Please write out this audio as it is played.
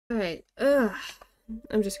Alright,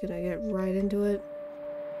 I'm just gonna get right into it.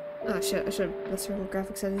 Oh shit, I should have listened to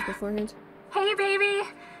graphic settings beforehand. Hey, baby!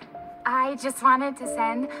 I just wanted to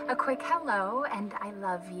send a quick hello and I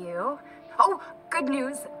love you. Oh, good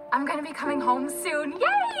news! I'm gonna be coming home soon.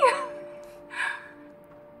 Yay!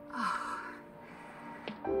 Oh,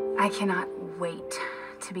 I cannot wait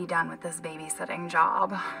to be done with this babysitting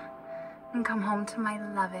job and come home to my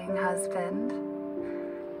loving husband.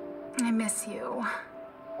 I miss you.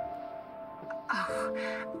 Oh,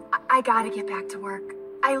 I gotta get back to work.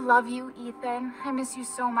 I love you, Ethan. I miss you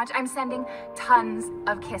so much. I'm sending tons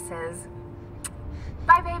of kisses.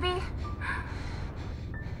 Bye, baby.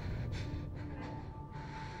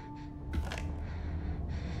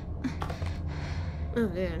 Oh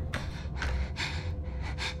man.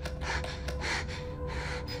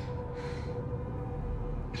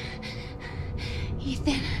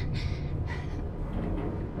 Ethan.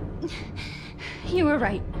 You were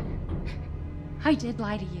right. I did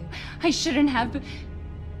lie to you. I shouldn't have, but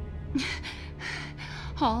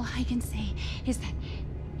all I can say is that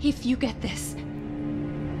if you get this,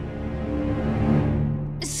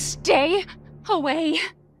 stay away.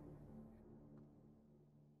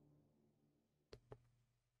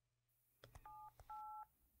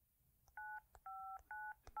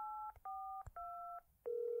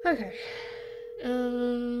 Okay.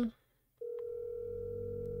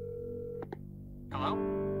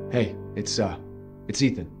 Hello? Hey, it's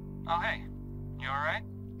Ethan. Oh, hey. You alright?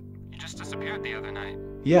 You just disappeared the other night.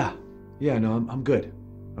 Yeah, no, I'm good.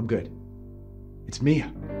 I'm good. It's Mia.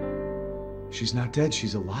 She's not dead,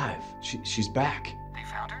 she's alive. She's back. They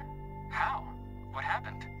found her? How? What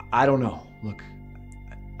happened? I don't know. Look,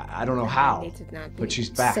 I don't know how, need to not but she's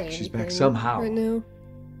back. say She's back anything somehow. right now.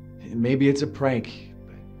 Maybe it's a prank,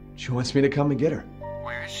 but she wants me to come and get her.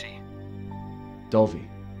 Where is she? Dulvey,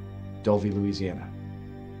 Louisiana.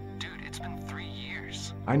 Dude, it's been 3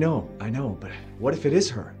 years. I know, but what if it is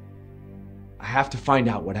her? I have to find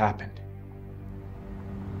out what happened.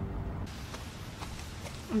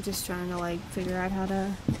 I'm just trying to like figure out how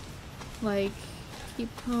to like keep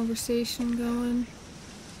conversation going.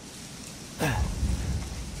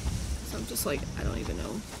 So I'm just like, I don't even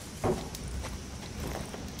know.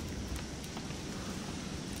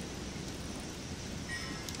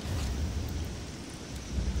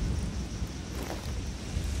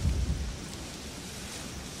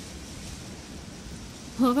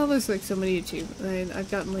 Well, that looks like so many achievements.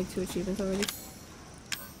 I've gotten like 2 achievements already.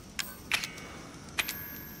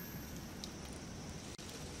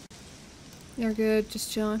 You're good,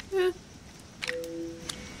 just chilling. Eh.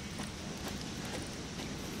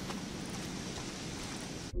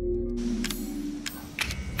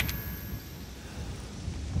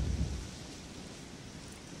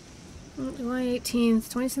 July 18th,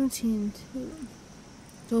 2017.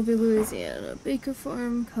 Dolby, Louisiana. Baker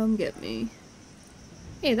Farm, come get me.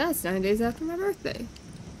 Hey, that's 9 days after my birthday.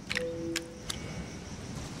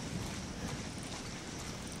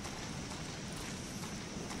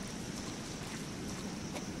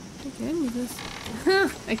 I can move this.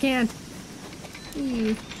 I can't.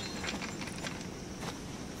 Eee.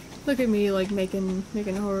 Look at me, like, making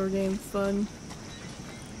a horror game fun.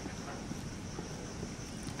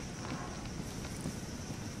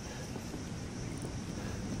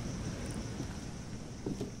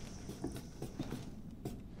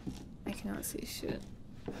 I cannot see shit.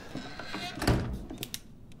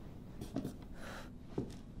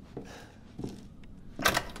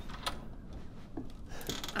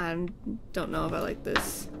 I don't know if I like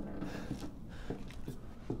this.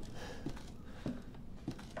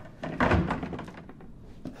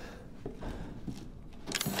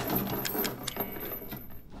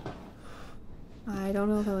 I don't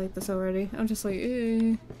know if I like this already. I'm just like,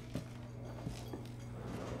 eh.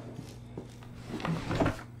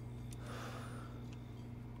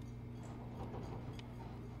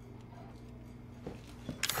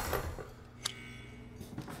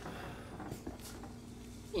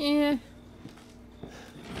 Yeah.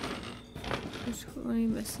 Just only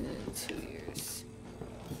missing it in 2 years.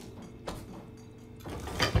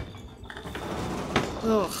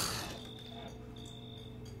 Ugh.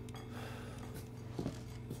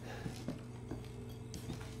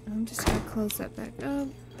 I'm just gonna close that back up.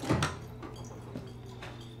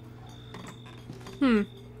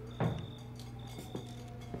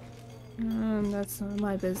 That's none of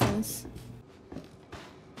my business.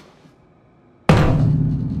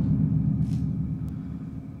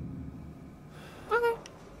 Okay.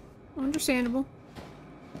 Understandable.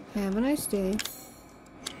 Have a nice day.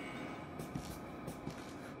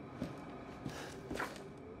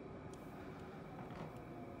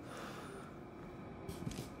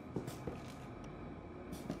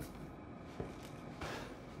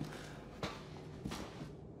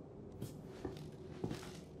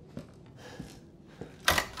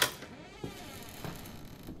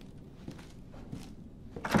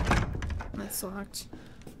 It's locked.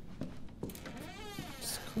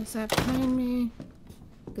 Just close that behind me.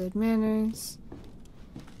 Good manners.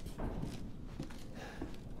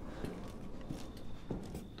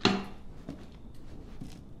 I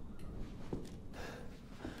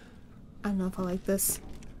don't know if I like this.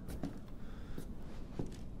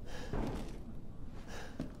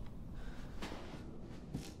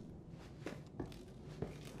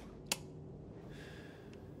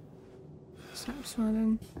 Stop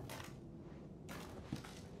sweating.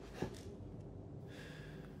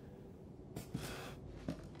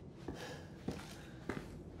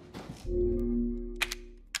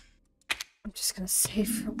 I'm just gonna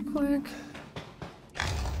save real quick.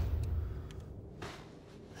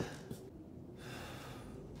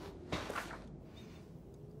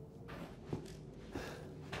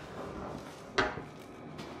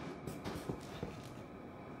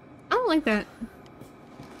 I don't like that.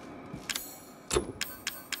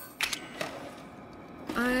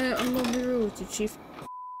 I'm gonna be real with you, Chief.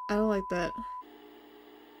 I don't like that.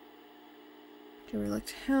 Jewelry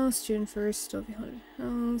elect house, June 1st, still be haunted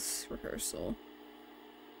house, rehearsal.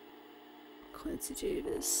 Clancy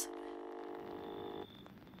Davis.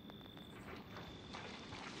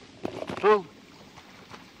 Boo!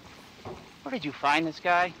 Where did you find this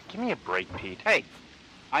guy? Give me a break, Pete. Hey,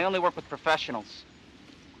 I only work with professionals.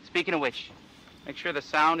 Speaking of which, make sure the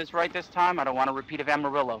sound is right this time. I don't want a repeat of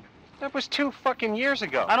Amarillo. That was 2 fucking years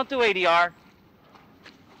ago. I don't do ADR.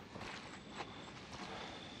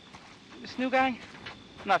 This new guy,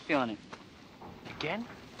 I'm not feeling it. Again?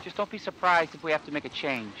 Just don't be surprised if we have to make a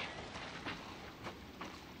change.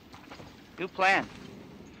 New plan.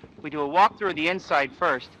 We do a walkthrough of the inside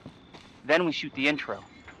first, then we shoot the intro.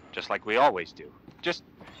 Just like we always do. Just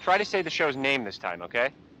try to say the show's name this time,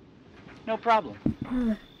 okay? No problem.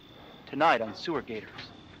 Tonight on Sewer Gators,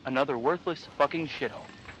 another worthless fucking shithole.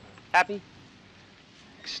 Happy?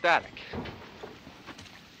 Ecstatic.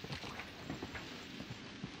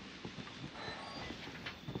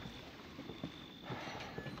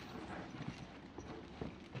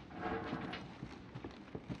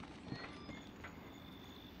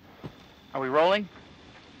 Are we rolling?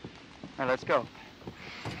 All right, let's go.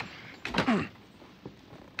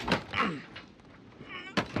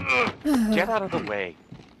 Get out of the way.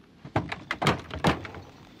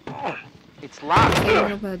 It's locked.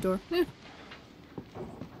 Open that door. Yeah.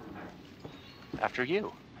 After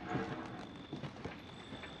you.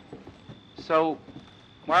 So,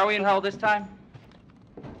 why are we in hell this time?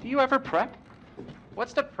 Do you ever prep?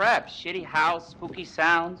 What's the prep? Shitty house, spooky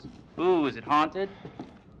sounds? Ooh, is it haunted?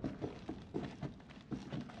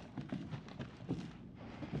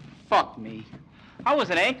 Fuck me. I was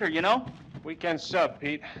an anchor, you know? Weekend sub,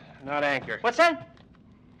 Pete. Not anchor. What's that?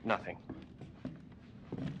 Nothing.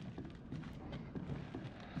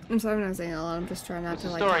 I'm sorry I'm not saying a lot. I'm just trying not What's to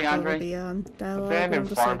the like story, talk Andre? over the dialogue. I'm Abandoned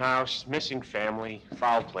just like, farmhouse, missing family,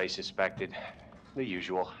 foul play suspected. The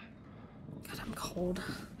usual. God, I'm cold.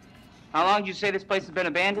 How long did you say this place has been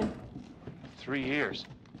abandoned? 3 years.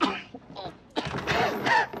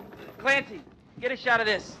 Clancy, get a shot of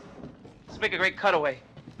this. Let's make a great cutaway.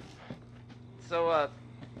 So,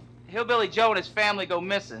 Hillbilly Joe and his family go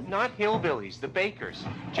missing. Not hillbillies, the Bakers.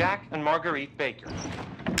 Jack and Marguerite Baker.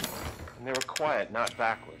 And they were quiet, not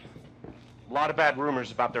backward. A lot of bad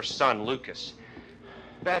rumors about their son, Lucas.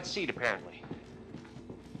 Bad seed, apparently.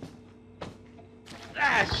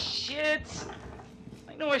 Ah, shit!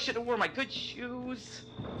 I know I should have worn my good shoes.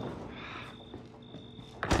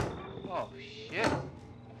 Oh, shit. Well,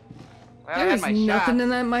 I had There's my nothing shots. in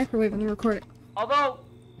that microwave in the recording. Although,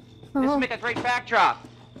 this Oh. would make a great backdrop.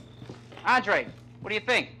 Andre, what do you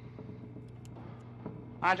think?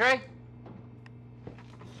 Andre?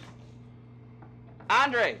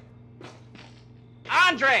 Andre!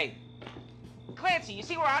 Andre! Clancy, you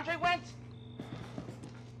see where Andre went?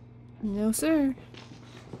 No, sir.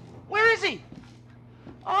 Where is he?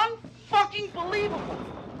 Unfucking believable.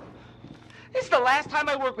 This is the last time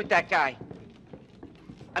I work with that guy.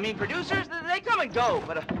 I mean, producers, they come and go,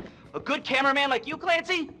 but a good cameraman like you,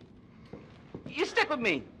 Clancy, you stick with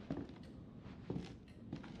me.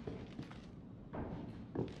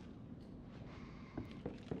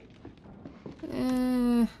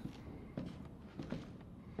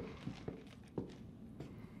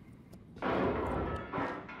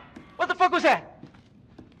 What the fuck was that?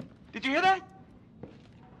 Did you hear that?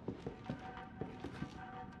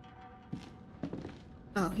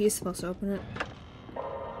 Oh, he's supposed to open it.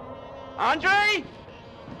 Andre?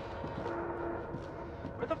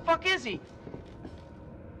 Where the fuck is he?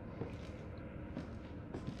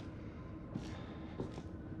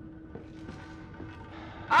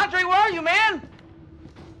 Andre, where are you, man?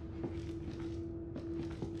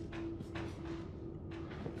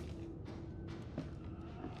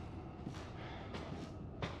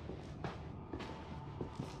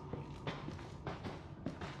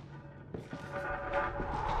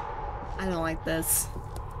 I don't like this.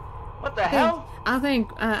 What the hell? I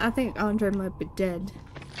think Andre might be dead.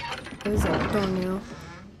 There's a doornail.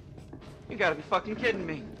 You gotta be fucking kidding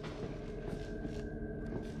me.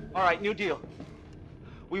 All right, new deal.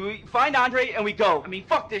 We find Andre and we go. I mean,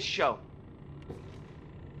 fuck this show.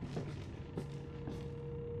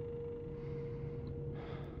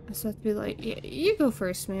 I just have to be like, yeah, you go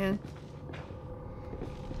first, man.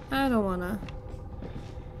 I don't wanna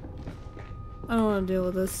deal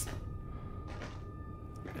with this.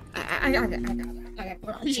 I got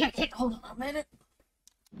it. Hold on a minute.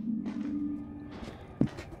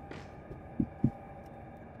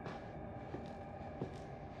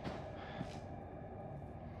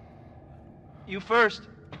 You first.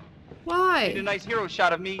 Why? Need a nice hero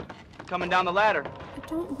shot of me coming down the ladder. I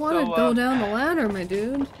don't want to go down the ladder, my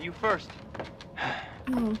dude. You first.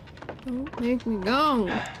 No, don't make me go.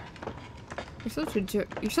 You're such a jerk.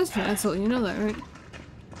 You're such an asshole. You know that, right?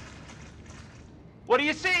 What do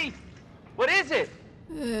you see? What is it?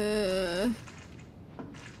 I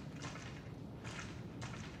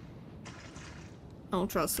don't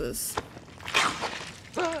trust this.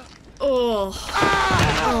 Oh.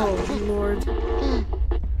 Oh, Lord.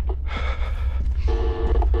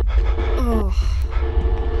 Oh.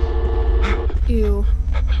 Ew.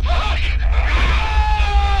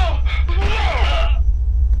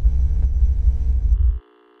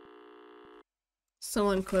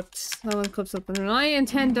 Someone clipped something, and I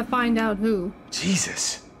intend to find out who.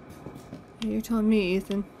 Jesus. You're telling me,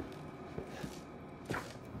 Ethan.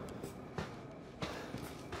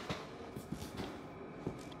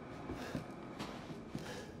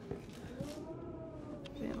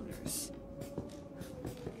 Founders.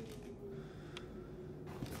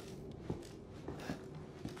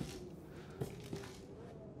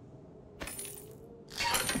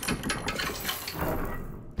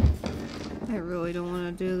 I really don't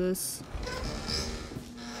want to do this.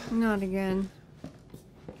 Not again.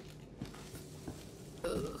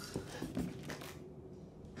 Ugh.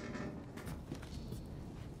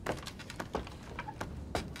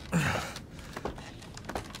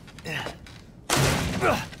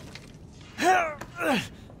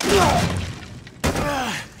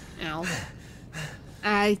 Ow.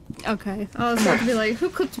 Okay. I was about to be like, who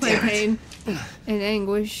clipped my pain and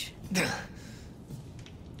anguish?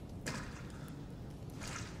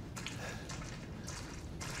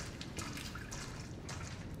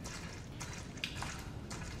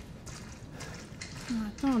 Oh,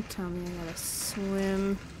 don't tell me I gotta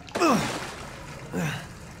swim.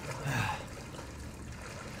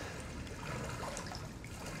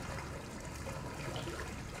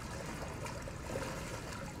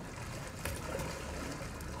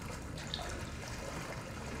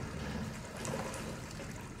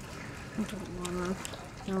 I don't wanna.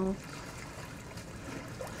 No.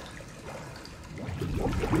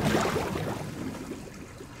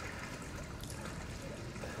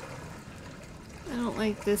 I don't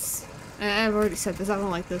like this. I've already said this. I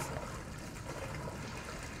don't like this.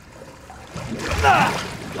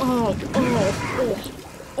 Oh,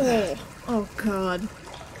 God.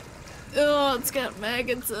 Oh, it's got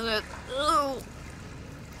maggots in it. Oh.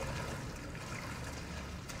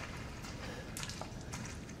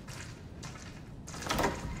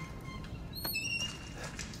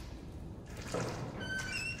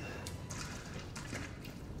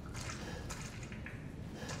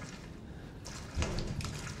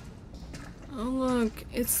 Oh look,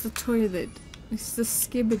 it's the toilet. It's the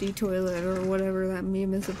skibbity toilet or whatever that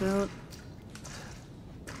meme is about.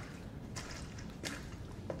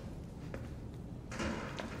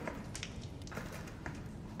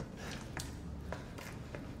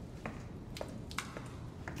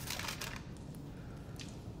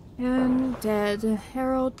 And dead.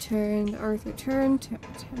 Harold turned. Arthur turned.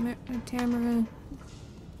 Tamara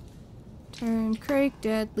turned. Craig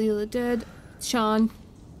dead. Leela dead. Sean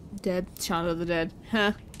dead. Shaun of the Dead.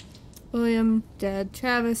 Huh. William dead.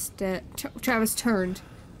 Travis dead. Travis turned.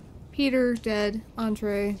 Peter dead.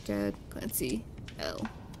 Andre dead. Clancy L.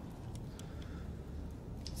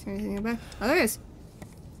 Is there anything in the back? Oh, there is.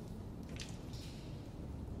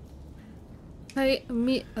 Hi,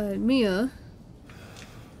 Mia.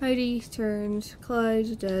 Heidi turned.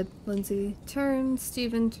 Clyde dead. Lindsay turned.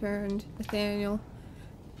 Stephen turned. Nathaniel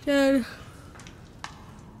dead.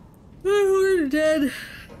 We're dead.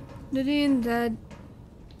 Nadine dead.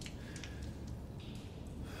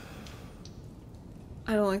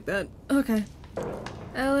 I don't like that. Okay.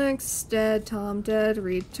 Alex dead. Tom dead.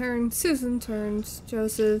 Reed turned. Susan turned.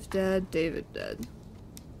 Joseph dead. David dead.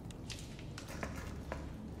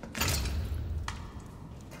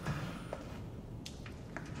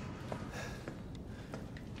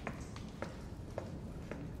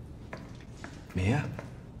 Mia?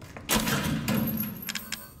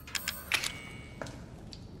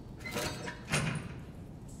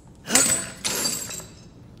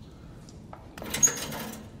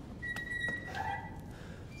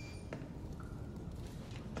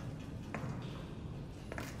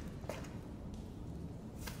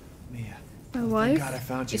 Mia. My wife? Thank God I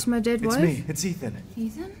found you. It's my dead wife? It's me. It's Ethan.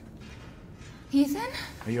 Ethan? Ethan?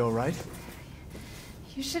 Are you alright?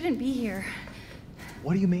 You shouldn't be here.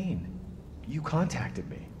 What do you mean? You contacted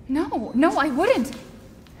me. No, I wouldn't.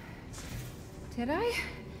 Did I?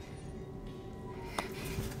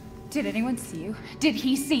 Did anyone see you? Did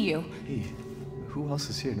he see you? Hey, who else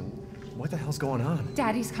is here? What the hell's going on?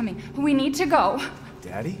 Daddy's coming. We need to go.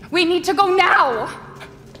 Daddy? We need to go now!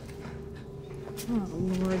 Oh,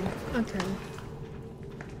 Lord. Okay.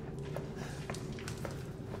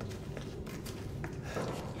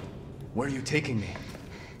 Where are you taking me?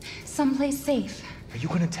 Someplace safe. Are you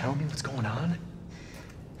gonna tell me what's going on?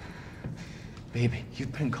 Baby,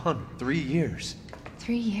 you've been gone 3 years.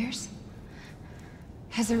 3 years?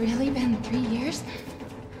 Has it really been 3 years?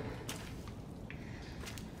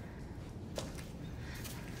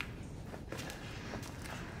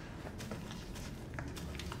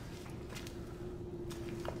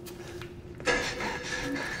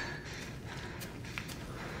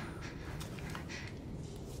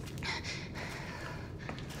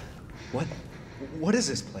 What is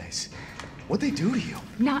this place? What'd they do to you?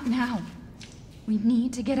 Not now. We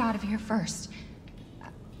need to get out of here first.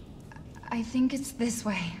 I think it's this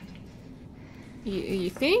way. You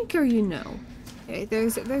think or you know? Hey,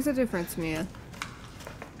 there's a difference, Mia.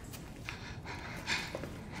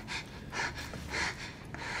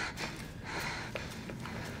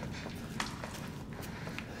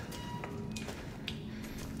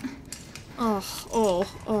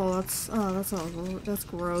 That's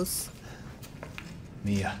gross.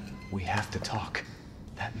 Mia, we have to talk.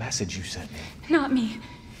 That message you sent me. Not me.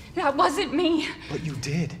 That wasn't me. But you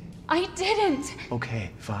did. I didn't.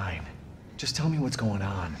 Okay, fine. Just tell me what's going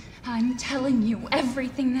on. I'm telling you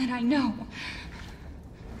everything that I know.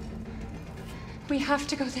 We have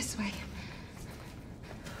to go this way.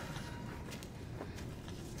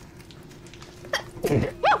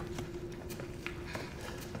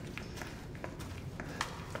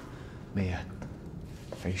 Mia,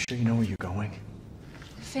 are you sure you know where you're going?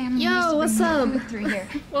 Family Yo, used to what's bring up? food through here.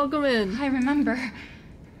 Welcome in. I remember.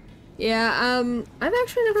 Yeah, I've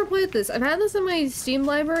actually never played this. I've had this in my Steam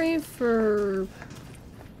library for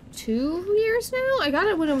 2 years now. I got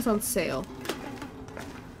it when it was on sale.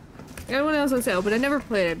 But I never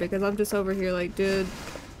played it because I'm just over here like, dude,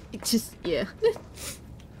 it just, yeah.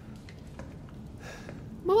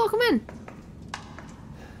 Well, welcome in.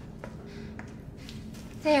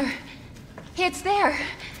 There. It's there.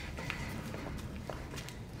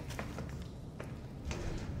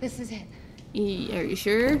 This is it. Are you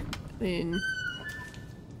sure? I mean,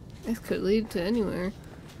 this could lead to anywhere.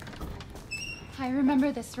 I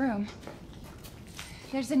remember this room.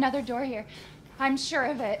 There's another door here. I'm sure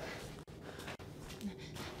of it.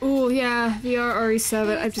 Oh yeah, VR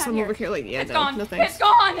RE7. It's I'm not over here like, yeah, It's no, gone. no thanks. It's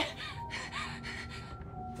gone.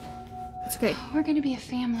 It's okay. We're gonna be a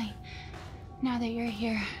family now that you're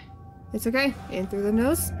here. It's okay. In through the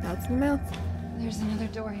nose, out through the mouth. There's another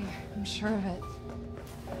door here. I'm sure of it.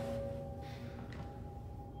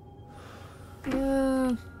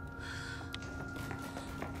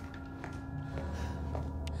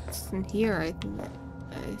 It's in here, I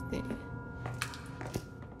think.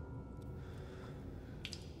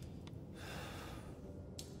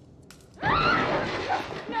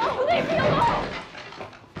 No, leave me alone!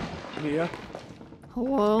 Mia?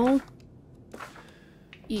 Hello?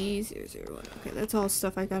 E001. Okay, that's all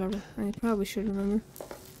stuff I probably should remember.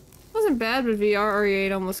 Wasn't bad, but VR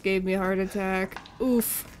RE8 almost gave me a heart attack.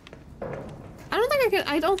 Oof.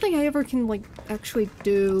 I don't think I ever can, like, actually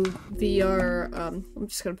do VR, I'm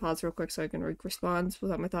just gonna pause real quick so I can respond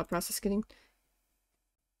without my thought process getting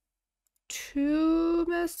too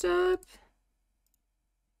messed up.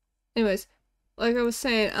 Anyways, like I was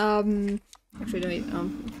saying, actually, no, wait,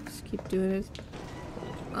 just keep doing it.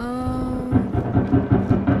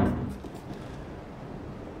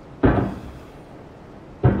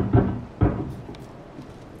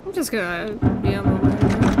 I'm just gonna be on the way.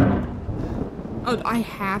 Oh, I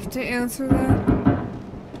have to answer that?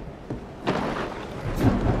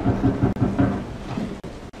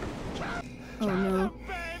 Oh no.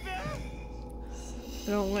 I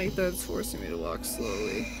don't like that it's forcing me to walk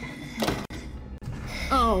slowly.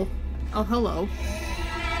 Oh. Oh, hello.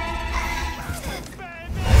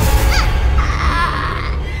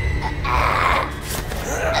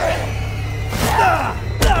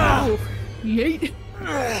 Oh. Yeet.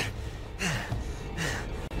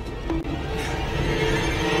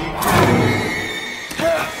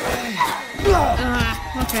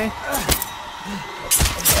 Okay.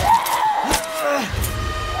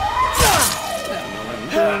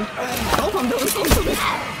 Oh, I'm doing something.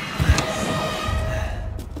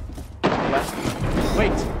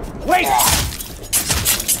 Wait! Wait!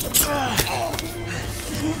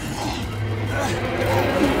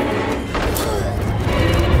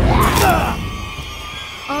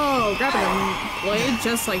 Oh, grabbing a blade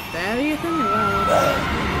just like that, Ethan?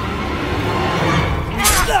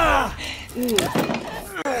 Wow. Ooh.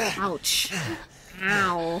 Ouch.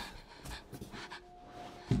 Ow.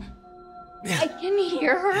 I can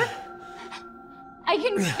hear her. I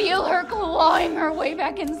can feel her clawing her way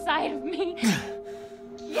back inside of me.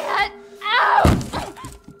 Get out!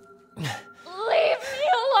 Leave me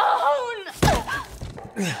alone!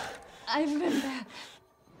 I've been bad.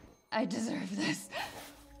 I deserve this.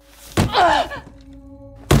 God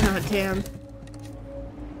damn.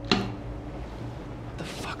 What the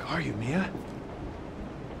fuck are you, Mia?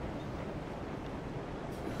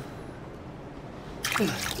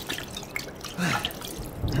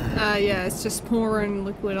 Yeah, it's just pouring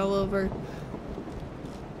liquid all over.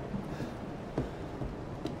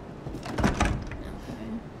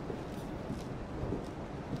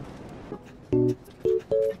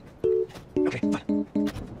 Okay, fine.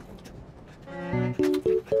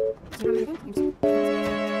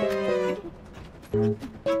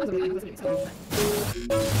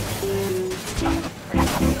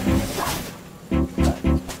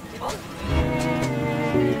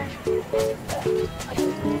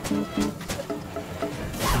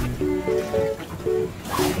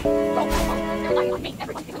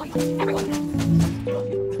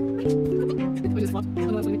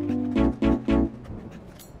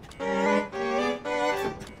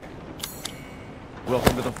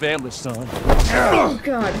 Welcome to the family, son. Oh,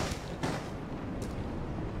 God.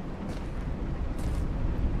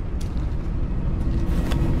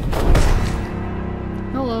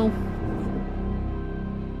 Hello.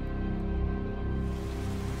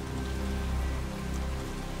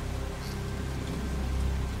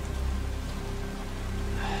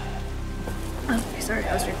 Oh, sorry,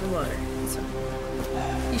 I was drinking water. So,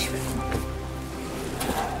 you should.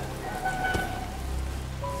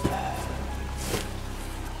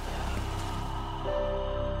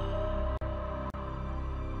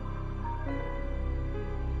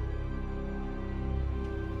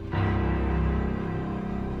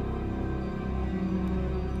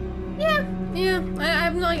 Yeah,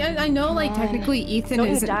 I'm like, I know, like, technically Ethan Don't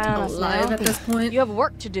you isn't die on us alive now. at this point. You have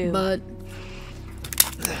work to do. But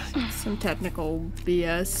some technical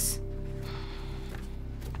BS.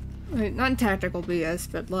 Like, not technical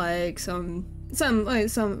BS, but like some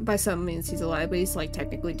by some means he's alive, but he's like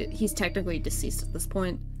he's technically deceased at this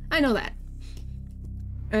point. I know that.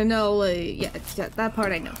 I know, like, yeah, that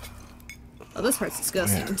part I know. Oh, this part's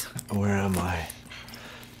disgusting. Where am I?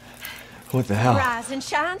 What the hell? Rise and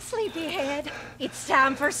shine, sleepyhead. It's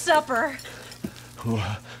time for supper. Who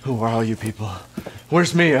are all you people?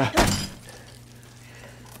 Where's Mia?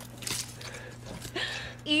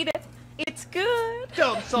 Eat it. It's good.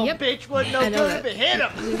 Dumb son Yep. bitch wasn't I no know good that. if it hit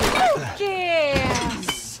him.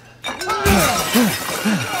 Yes.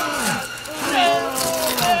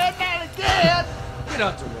 Get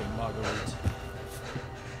out the way, Marguerite.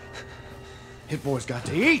 Hit boy's got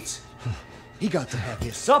to eat. He got to have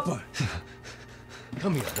his supper.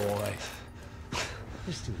 Come here, boy.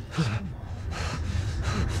 Let's do this.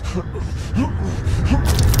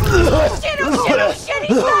 Shit, oh shit, oh shit.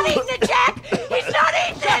 He's not eating it, Jack. He's not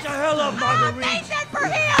eating it. Get the hell up, Marguerite. Made that for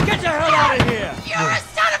him. Get the hell out of here. You're a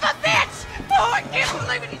son of a bitch. Oh, I can't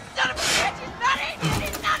believe it. You son of a bitch. He's not eating it.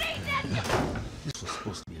 He's not eating it. This was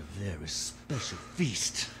supposed to be a very special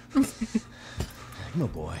feast. Come on,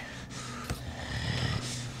 boy.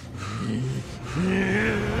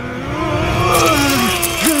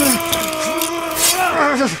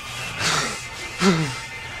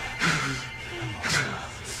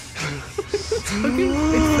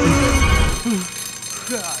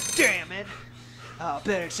 God damn it. I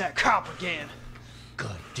bet it's that cop again.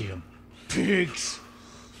 Goddamn pigs.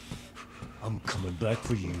 I'm coming back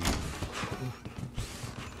for you.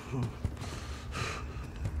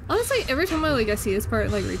 Honestly, every time I see this part,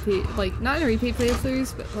 like repeat, like not in repeat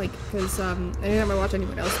playthroughs, but like because anytime I watch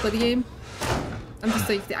anyone else play the game, I'm just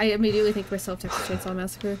like I immediately think to myself, Texas Chainsaw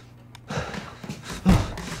Massacre.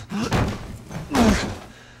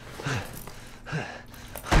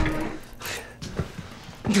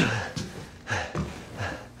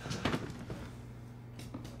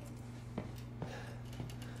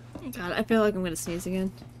 God, I feel like I'm gonna sneeze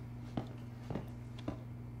again.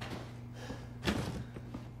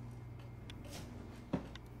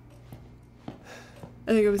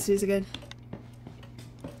 I think I'm gonna sneeze again.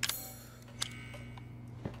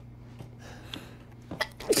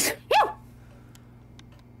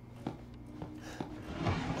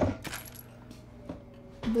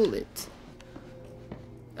 Bullet.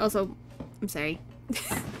 Also, I'm sorry.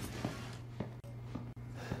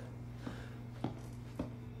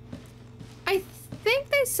 I think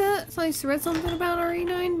they said, I read something about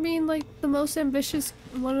RE9 being like the most ambitious,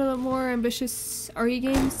 one of the more ambitious RE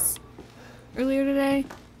games earlier today.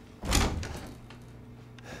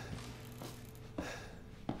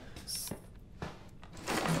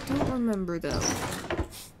 I don't remember though.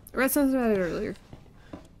 I read something about it earlier.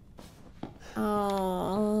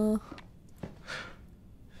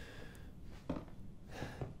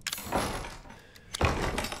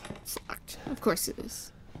 It's locked. Of course it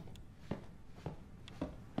is.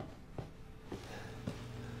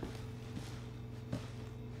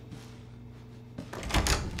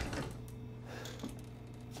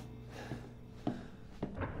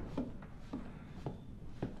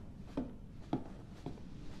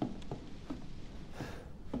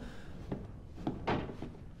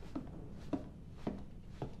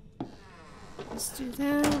 Let's do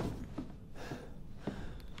that.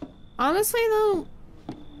 Honestly though,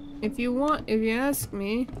 if you ask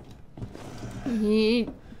me,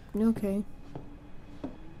 okay.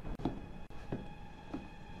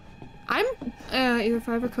 I'm either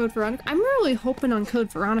 5 or Code Veronica. I'm really hoping on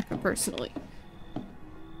Code Veronica personally.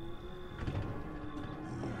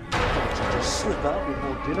 Did you slip out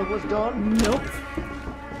before dinner was done? Nope.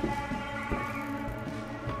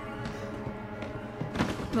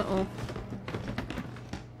 Uh-oh.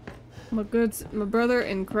 My brother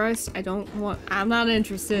in Christ, I'm not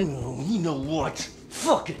interested. Oh, you know what?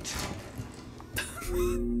 Fuck it!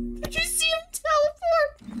 Did you see him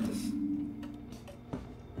teleport?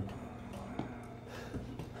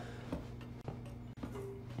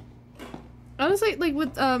 Honestly, like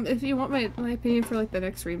with, if you want my opinion for like the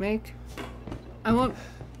next remake, I want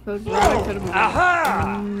Code Veronica to be.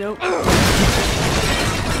 Aha! Nope.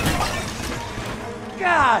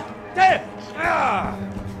 God damn! Ah!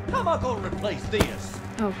 How am I gonna replace this?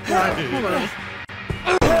 Oh God, hold on.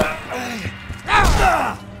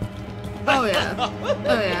 Oh yeah.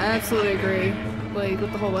 Oh yeah, I absolutely agree. Like,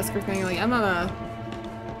 with the whole Wesker thing, like, I'm not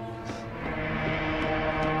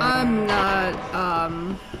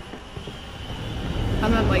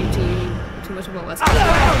like too much of a Wesker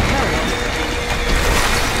fan.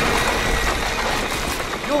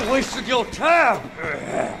 You're wasting your time!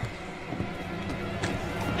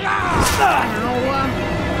 Ow.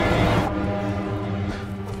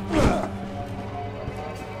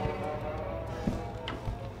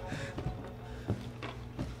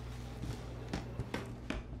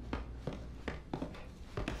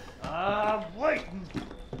 I'm waiting.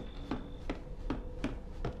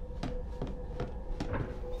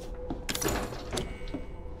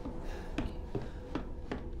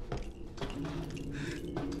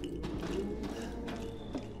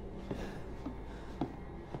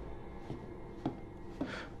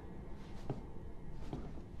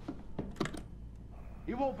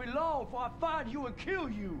 It won't be long before I find you and kill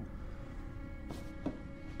you.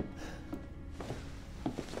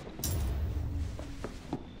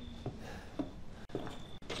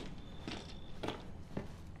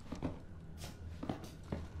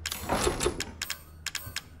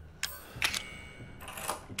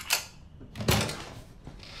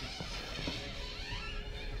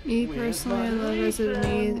 Me personally, I love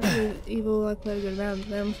Resident Evil. I played a good amount of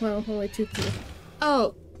them. Well, only 2 people.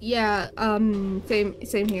 Oh, yeah,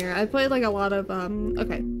 same here. I played like a lot of,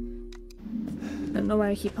 okay. I don't know why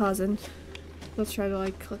I keep pausing. Let's try to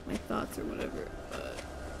like collect my thoughts or whatever, but,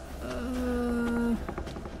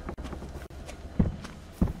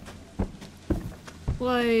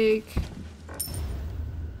 like,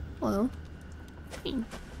 hello.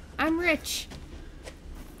 I'm rich.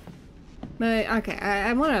 But, okay,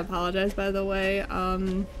 I want to apologize, by the way. I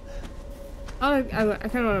kind of want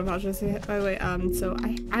to apologize, by the way. So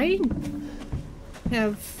I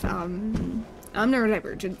have, I'm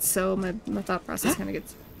neurodivergent, so my thought process kind of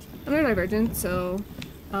gets, I'm neurodivergent, so,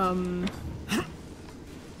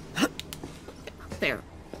 there.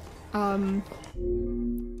 I'm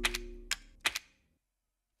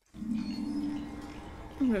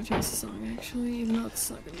gonna change the song, actually, even though it's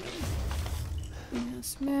not gonna be.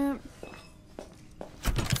 Yes, map.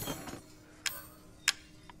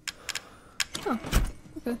 Oh,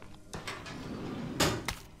 okay.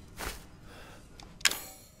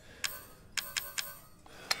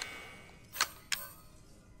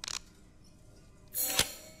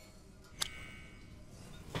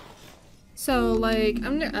 So, like,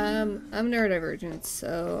 I'm neurodivergent,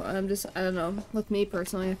 so I'm just, I don't know, with me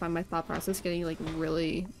personally, I find my thought process getting, like,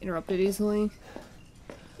 really interrupted easily.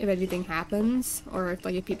 If anything happens, or if,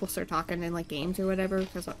 like, if people start talking in, like, games or whatever,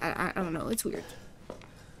 because I don't know, it's weird.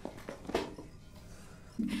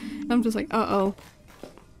 I'm just like, uh-oh.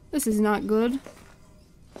 This is not good.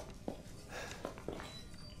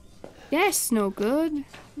 Yes, no good.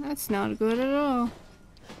 That's not good at all.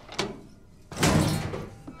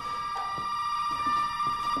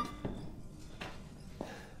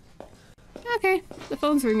 Okay, the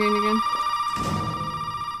phone's ringing again.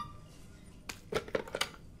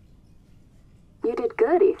 You did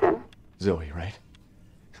good, Ethan. Zoe, right?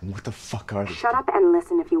 And what the fuck are these? Shut up and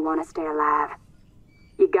listen if you want to stay alive.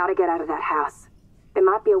 You gotta get out of that house. There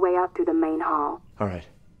might be a way out through the main hall. All right.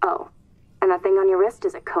 Oh, and that thing on your wrist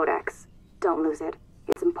is a codex. Don't lose it.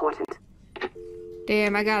 It's important.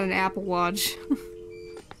 Damn, I got an Apple Watch.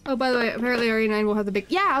 Oh, by the way, apparently RE9 will have the big...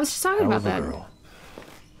 Yeah, I was just talking about that. Girl.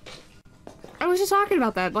 I was just talking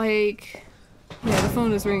about that, like... Yeah, the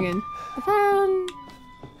phone is ringing. The phone!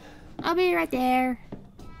 I'll be right there.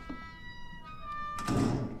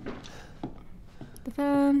 The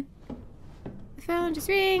phone. The phone just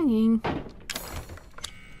ringing.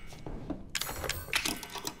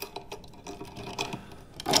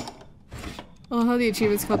 Oh, how the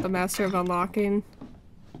achievement's called the Master of Unlocking.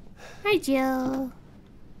 Hi, Jill.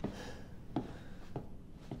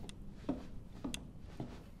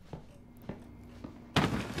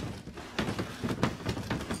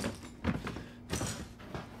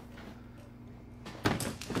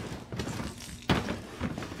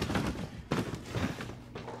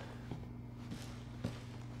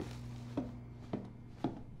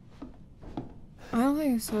 I don't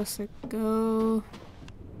think I'm supposed to go...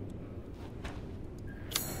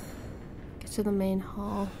 Get to the main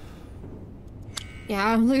hall. Yeah,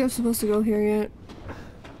 I don't think I'm supposed to go here yet.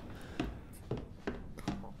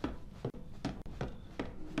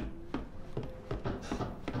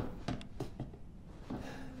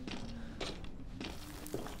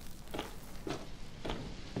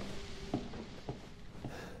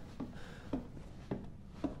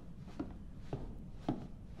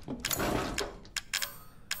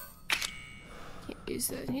 Use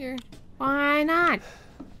that here. Why not?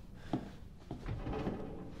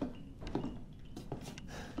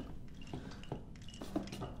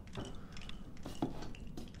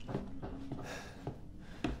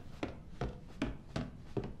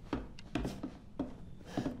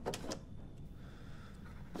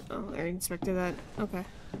 Oh, I already inspected that. Okay.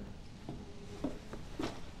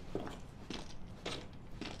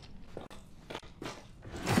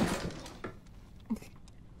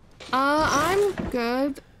 I'm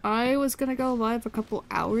good. I was gonna go live a couple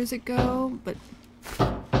hours ago, but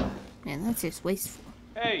man, that's just wasteful.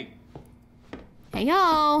 Hey. Hey,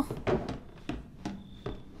 y'all.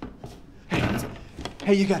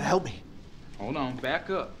 Hey, you gotta help me. Hold on, back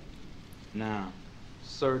up. Now,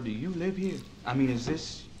 sir, do you live here? I mean, is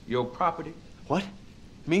this your property? What?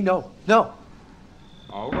 Me? No. No.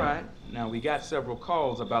 All right. Now, we got several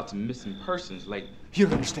calls about some missing persons lately. You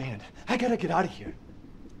don't understand. I gotta get out of here.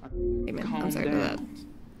 Hey, man, I'm sorry about that.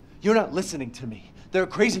 You're not listening to me. There are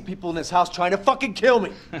crazy people in this house trying to fucking kill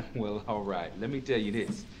me. Well, all right. Let me tell you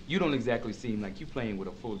this. You don't exactly seem like you're playing with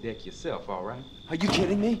a full deck yourself, all right? Are you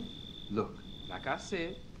kidding me? Look, like I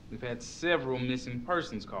said, we've had several missing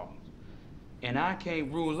persons calls. And I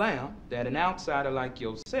can't rule out that an outsider like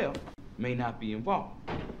yourself may not be involved.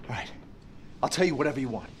 All right. I'll tell you whatever you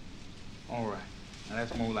want. All right. Now,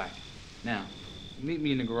 that's more like it. Now, meet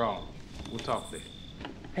me in the garage. We'll talk there.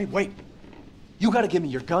 Hey, wait. You gotta give me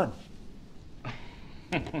your gun.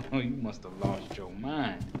 You must have lost your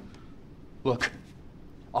mind. Look,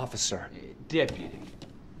 officer. Deputy.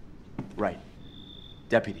 Right.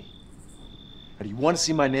 Deputy. Now, do you want to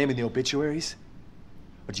see my name in the obituaries?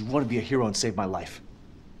 Or do you want to be a hero and save my life?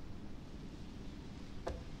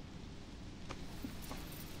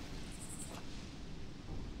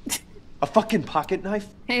 A fucking pocket knife?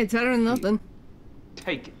 Hey, it's better than nothing.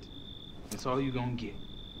 Take it. That's all you're gonna get.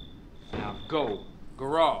 Now go.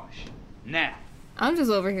 Garage. Now. I'm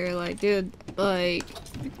just over here like, dude, like,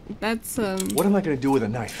 that's, What am I gonna do with a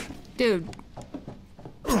knife? Dude.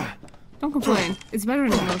 Don't complain. It's better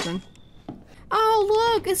than nothing.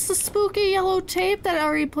 Oh, look! It's the spooky yellow tape that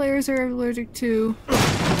RE players are allergic to.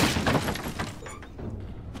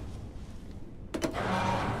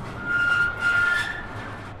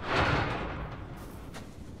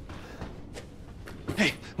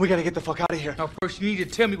 Hey, we gotta get the fuck out of here. Now first you need to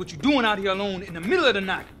tell me what you're doing out here alone in the middle of the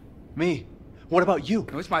night. Me? What about you?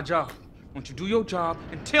 No, it's my job. don't you do your job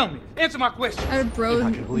and tell me. Answer my question. How did bro? You're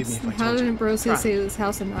not gonna believe me if I How told did you. bro say Try. this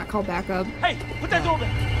house and not call backup? Hey, put that door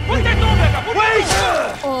back. Put that door back up. Wait!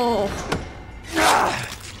 Oh.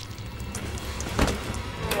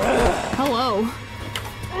 Hello.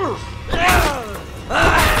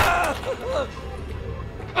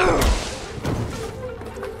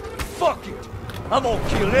 Fuck it! I'm gonna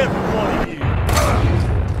kill every one of you!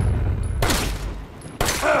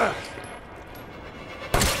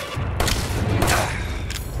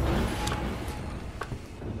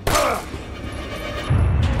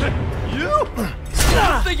 You?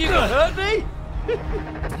 You think you can hurt me?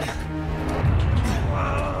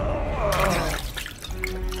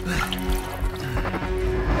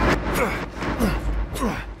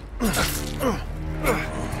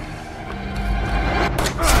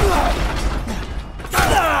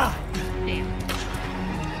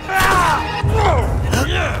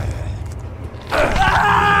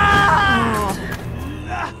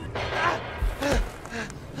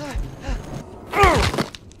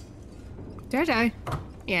 Did I die?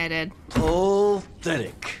 Yeah, I did.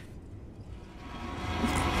 Pathetic.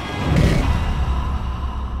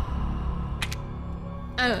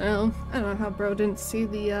 I don't know. I don't know how bro didn't see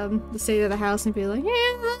the state of the house and be like,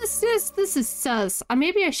 yeah, this is sus.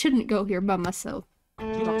 Maybe I shouldn't go here by myself.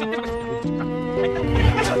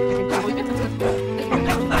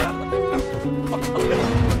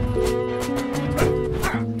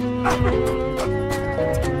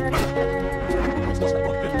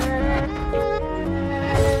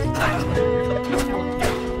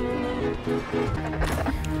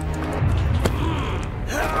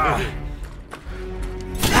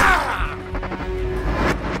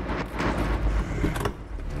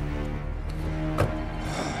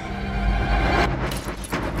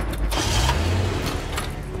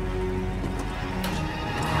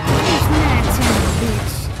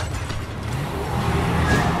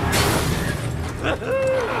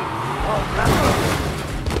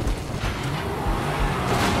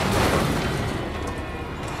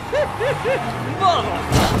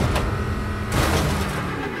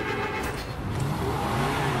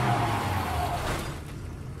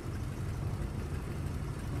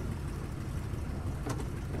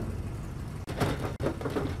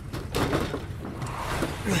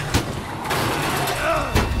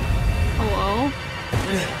 Hello?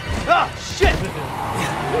 Ah, shit!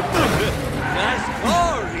 Nice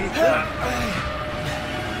car, Ethan.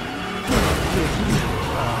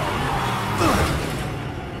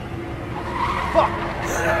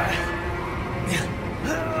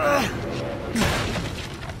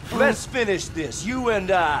 Let's finish this, you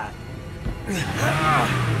and I.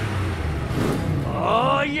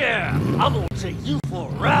 Oh, yeah! I'm gonna take you for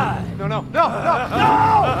a ride. No!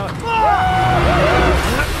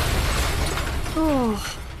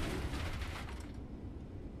 Oh.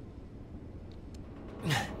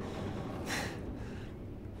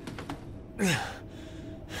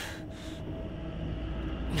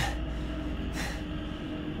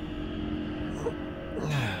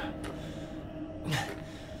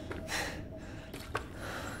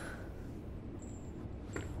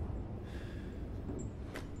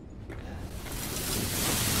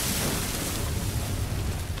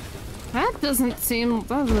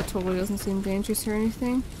 That totally doesn't seem dangerous or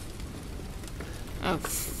anything. Oh,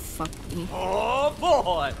 fuck me. Oh,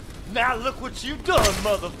 boy! Now look what you done,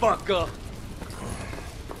 motherfucker!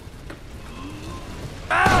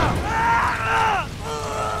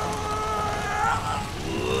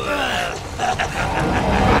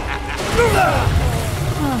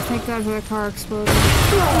 Oh, thank God for the car exploding.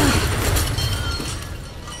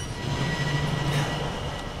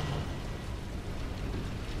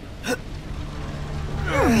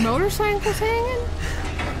 Motorcycles hanging?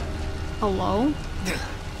 Hello?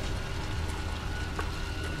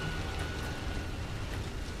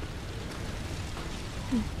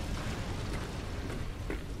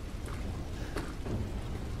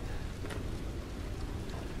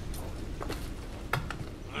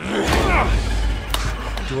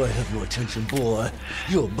 Do I have your attention, boy?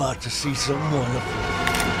 You're about to see something wonderful.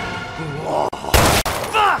 Oh,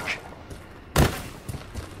 fuck!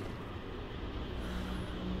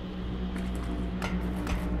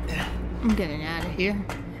 I'm getting out of here.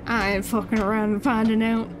 I ain't fucking around and finding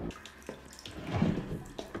out.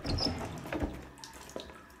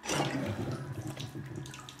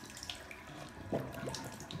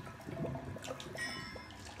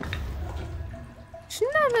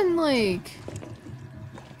 Shouldn't have been like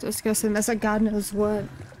discussing this, like God knows what.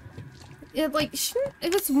 It like shouldn't,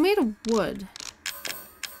 if it's made of wood.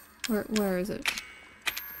 Where is it?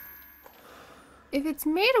 If it's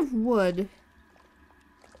made of wood,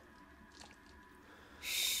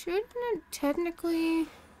 Shouldn't it technically...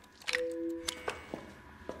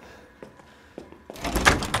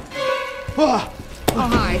 Ah! Oh,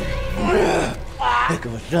 hi. Heck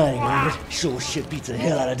of a thing, ain't it? Sure shit beats the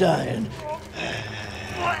hell out of dying.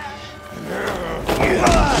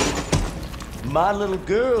 My little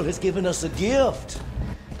girl has given us a gift.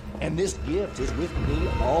 And this gift is with me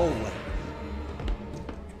always.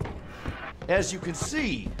 As you can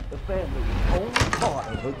see, the family is only part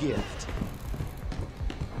of her gift.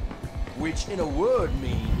 Which in a word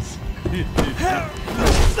means...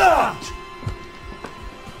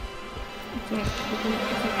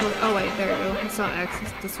 Oh wait, there we go. It's not X,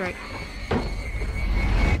 that's right.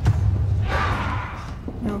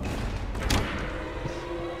 No.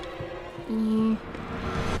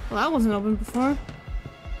 Well, that wasn't open before.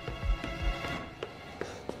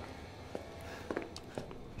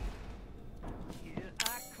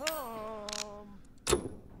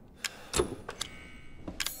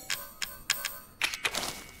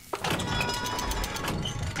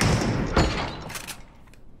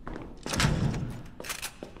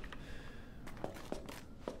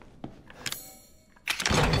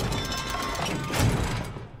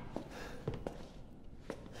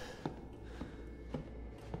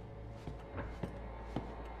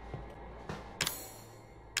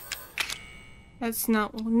 That's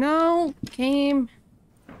not... No! Game!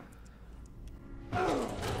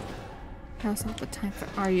 Now's not the time for...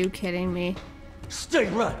 Are you kidding me? Stay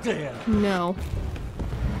right there! No.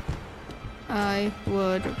 I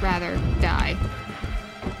would rather die.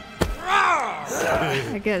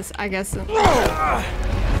 I guess...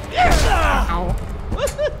 Ow.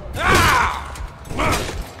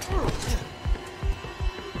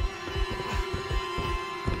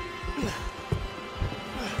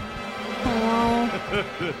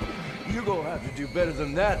 You're gonna have to do better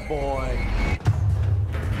than that, boy.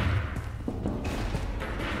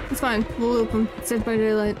 It's fine. We'll loop him. It's Dead by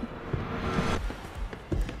Daylight.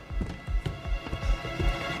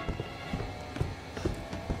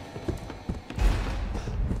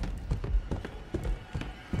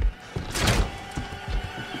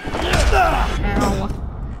 Ow.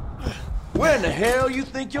 Where in the hell you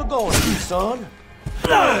think you're going to, son?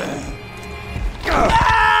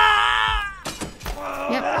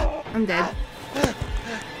 Yep, I'm dead.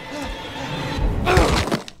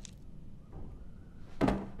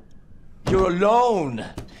 You're alone,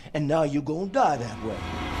 and now you're gonna die that way.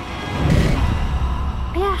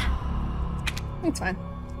 Yeah. It's fine.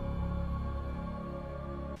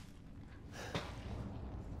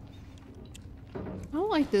 I don't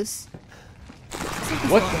like this.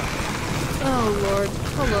 What the? Oh lord.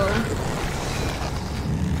 Hello.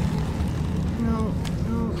 No.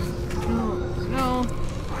 No. No. No.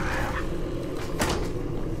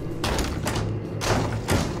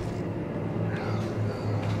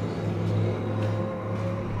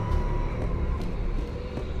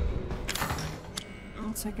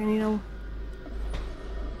 Looks like I need a...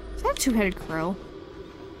 Is that a two-headed crow?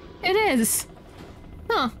 It is!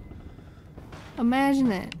 Huh. Imagine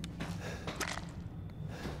that.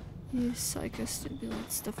 Use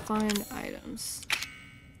psychostimulants to find items.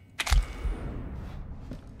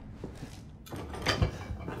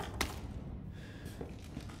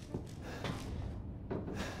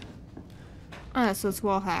 Ah, so it's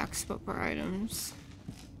wall hacks, but for items.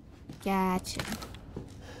 Gotcha.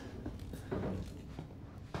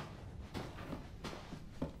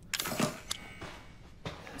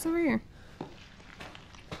 What's over here?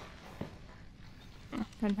 Oh,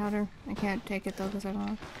 gunpowder. I can't take it though because I don't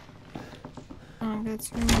have... Oh,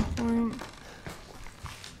 that's really important.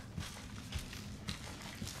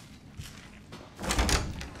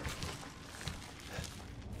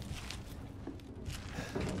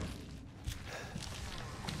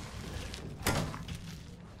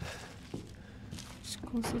 Just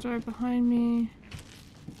close the door behind me.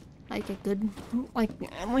 Like a good, like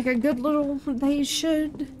a good little, they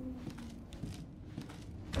should.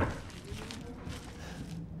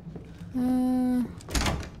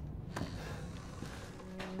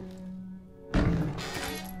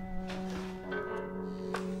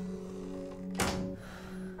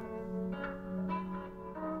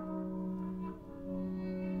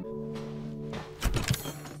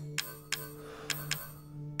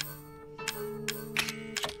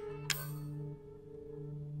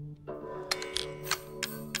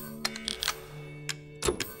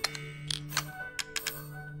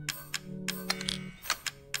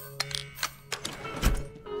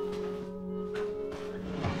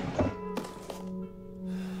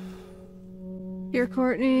 Dear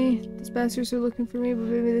Courtney, these bastards are looking for me, but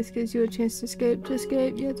maybe this gives you a chance to escape. To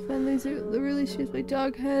escape, you have to find these. They really shoot my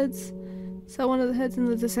dog heads. So one of the heads in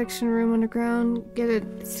the dissection room underground. Get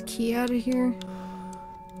its key out of here.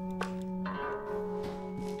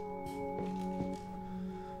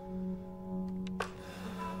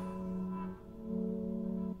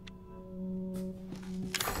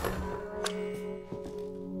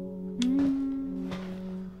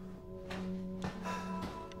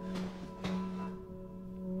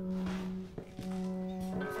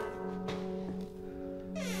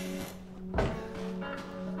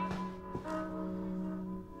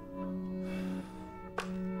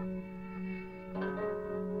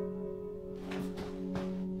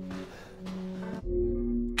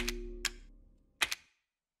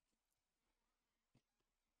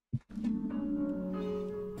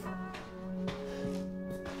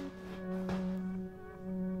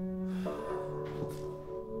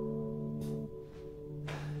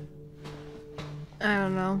 I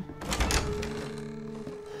don't know.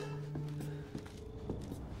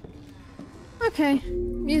 Okay,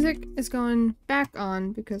 music is going back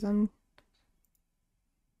on because I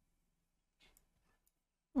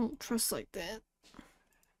don't trust like that.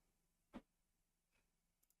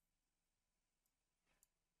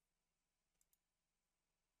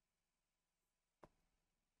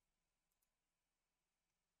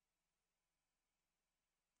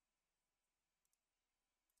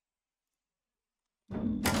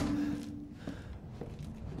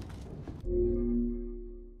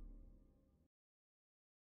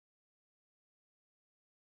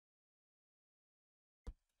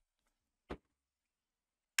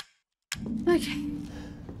 Okay.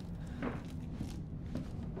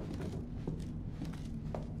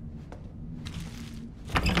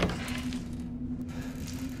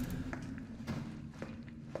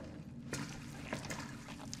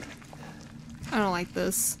 I don't like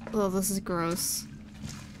this. Oh, this is gross.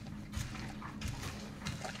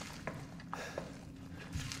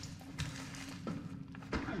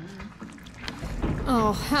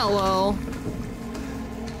 Oh, hello.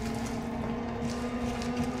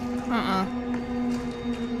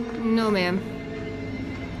 No, ma'am.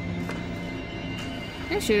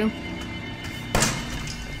 Can I shoot him?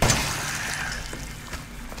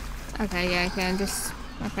 Okay, yeah, I can just...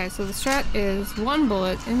 Okay, so the strat is one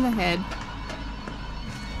bullet in the head.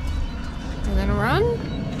 And then run?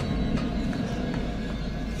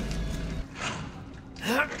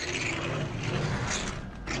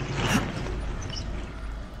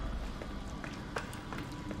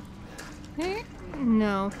 Okay.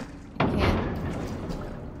 No, I can't.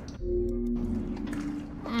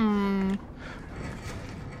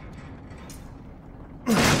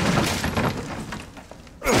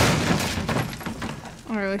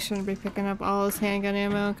 I really shouldn't be picking up all this handgun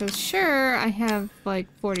ammo, because sure, I have like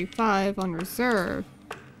 45 on reserve,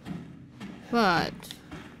 but...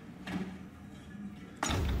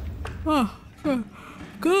 Oh,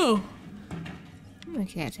 go! I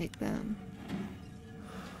can't take them.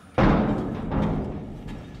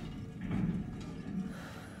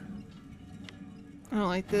 I don't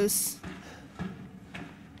like this.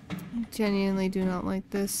 I genuinely do not like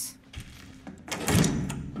this.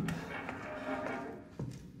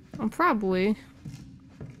 I'm probably...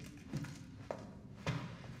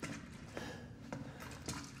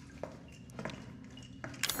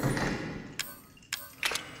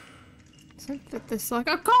 Does it fit this lock?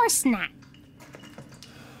 Of course not!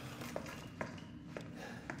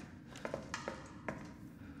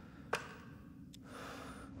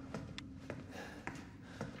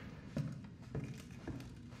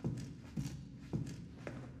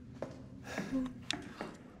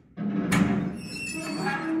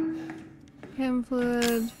 Chem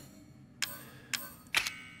fluid.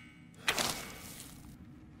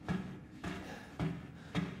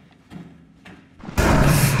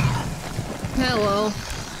 Hello.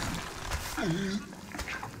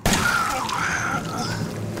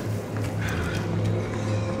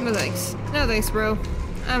 No thanks. No thanks, bro.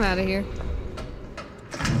 I'm out of here.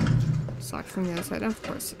 It's locked from the other side. Of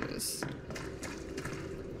course it is.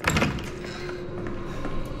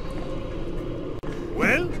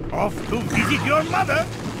 Well, off to visit your mother.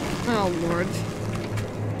 Oh, Lord.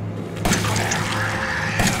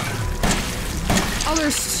 Oh,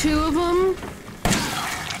 there's two of them?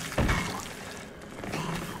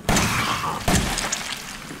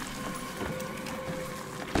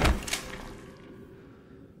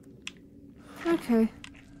 Okay.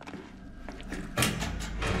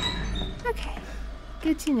 Okay.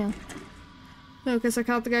 Good to know. No, because I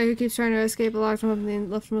caught the guy who keeps trying to escape, locked him up, and then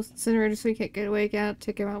left him with the incinerator so he can't get away. Out,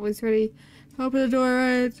 take him out when he's ready. Open the door,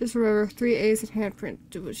 right? Just remember, 3 A's and handprint.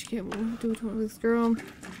 Do what you can. Do what you want with this girl.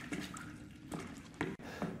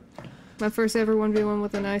 My first ever 1v1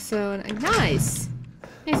 with an ISO, and nice!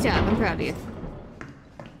 Nice job, I'm proud of you.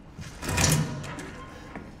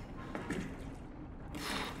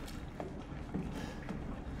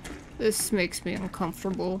 This makes me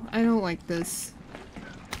uncomfortable. I don't like this.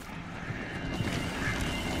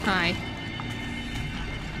 Hi.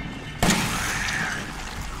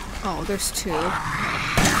 Oh, there's two.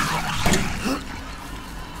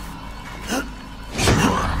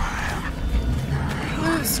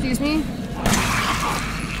 Excuse me.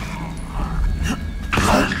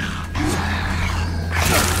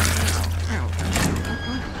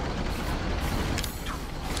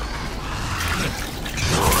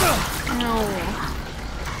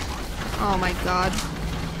 Oh my god.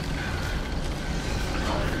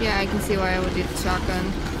 Yeah, I can see why I would do the shotgun.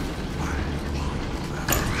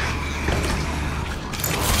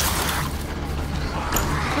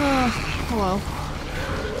 Hello.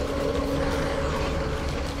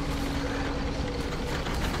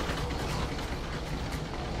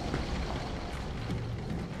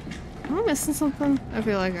 Am I missing something? I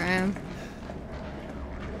feel like I am.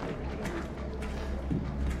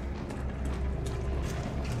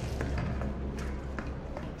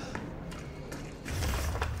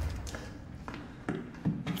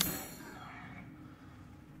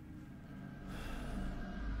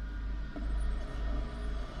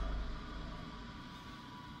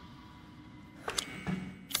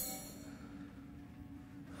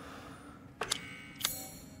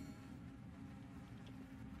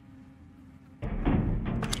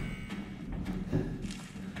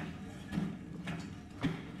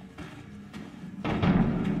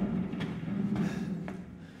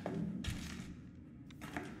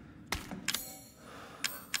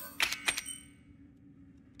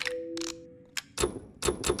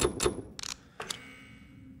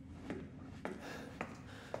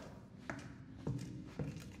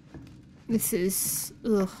 This is...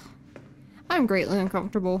 ugh. I'm greatly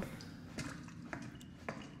uncomfortable.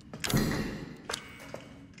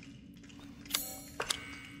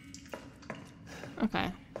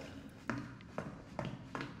 Okay.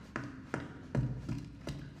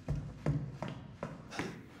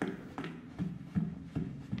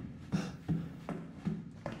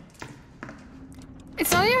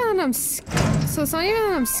 It's not even that so it's not even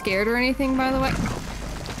that I'm scared or anything, by the way.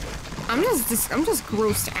 I'm just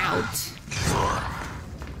grossed out.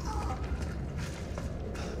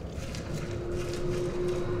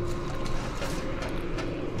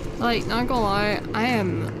 Like, not gonna lie, I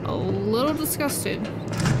am a little disgusted.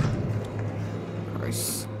 Of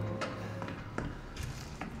course.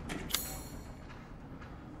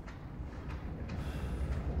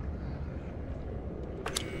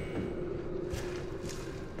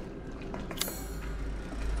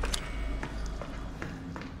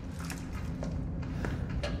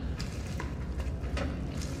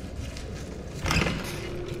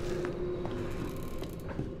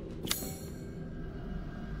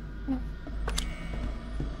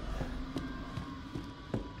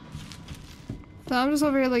 So I'm just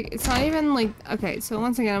over here like, it's not even like, okay, so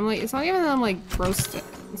once again, I'm like, it's not even that I'm like grossed,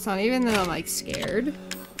 it's not even that I'm like scared.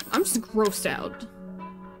 I'm just grossed out.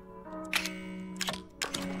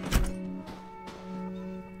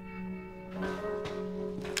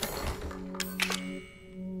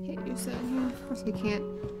 Can't use that here, of course I can't.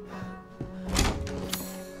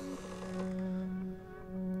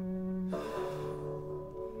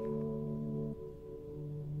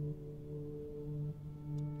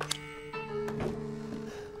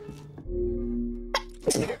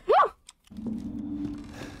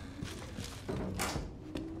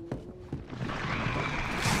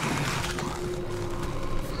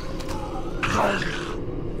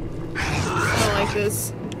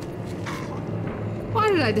 Why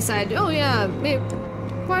did I decide, oh yeah, maybe,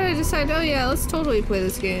 why did I decide, oh yeah, let's totally play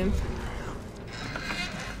this game?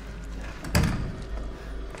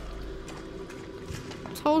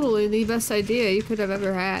 Totally the best idea you could have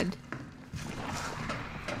ever had.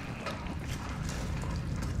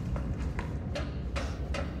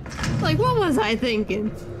 Like, what was I thinking?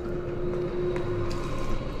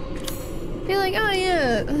 Be like, oh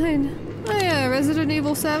yeah, oh yeah, Resident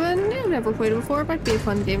Evil 7? Yeah, I've never played it before. It might be a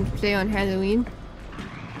fun game to play on Halloween.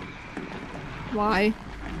 Why?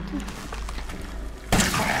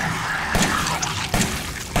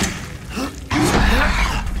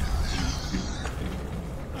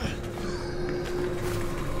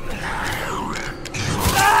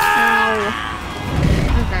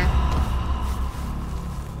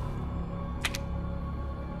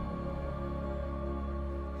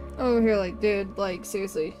 Over here, like, dude, like,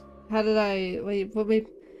 seriously, how did I, wait, what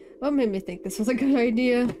made me think this was a good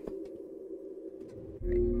idea?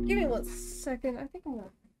 Give me 1 second. I think I'm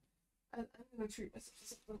gonna treat myself to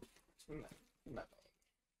something.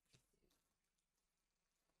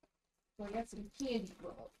 So I got some candy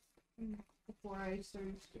balls before I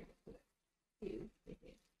started streaming.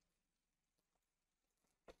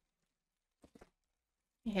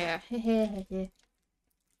 Yeah.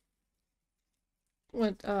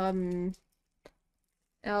 What,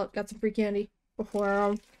 Alec got some free candy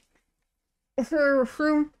before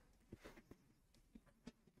room.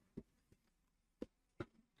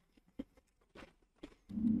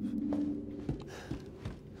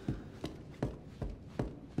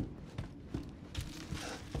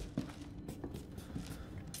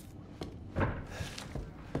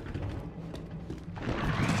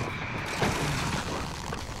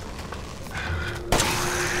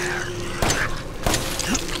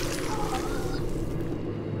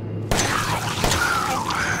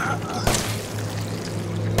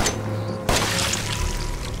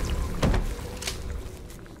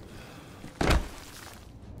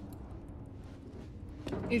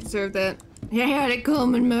 You deserve that. Yeah, I had it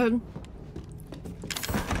coming, man.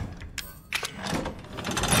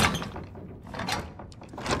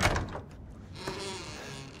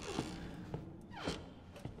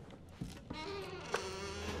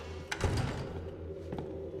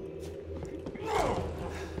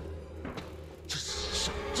 Just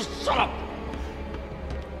shut up!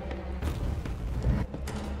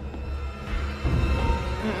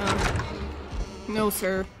 No,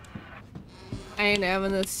 sir. I ain't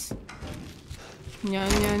having this. No.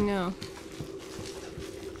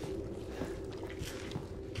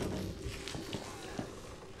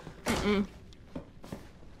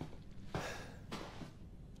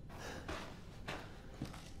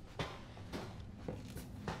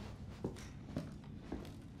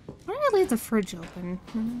 Why did I leave the fridge open?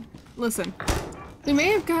 Listen, we may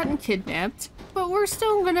have gotten kidnapped, but we're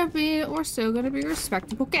still gonna be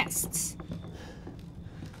respectable guests.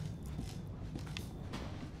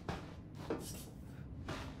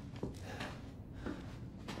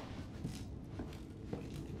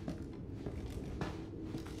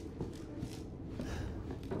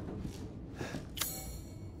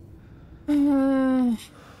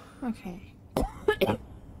 Okay.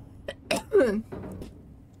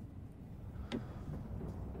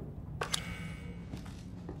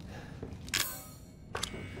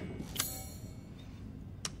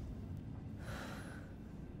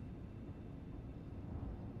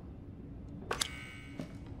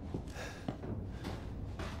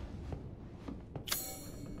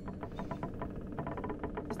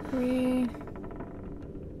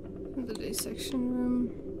 The dissection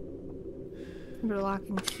room. Under lock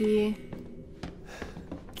and key.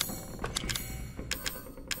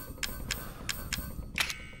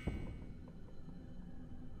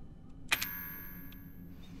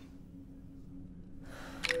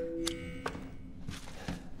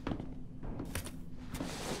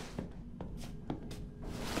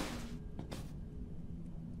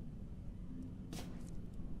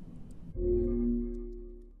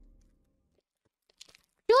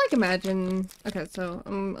 Imagine, okay, so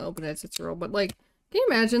I'm open at 6-year-old, but like, can you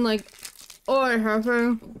imagine like, what would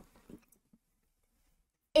happen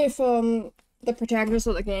if the protagonist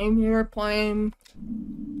of the game here playing,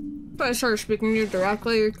 if I started speaking to you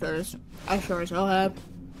directly, because I sure as hell have,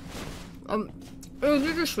 if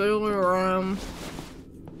you're just fiddling around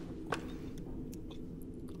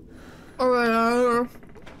or whatever.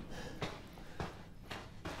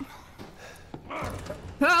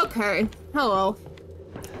 Okay, hello.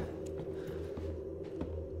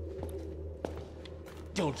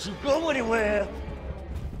 Don't you go anywhere!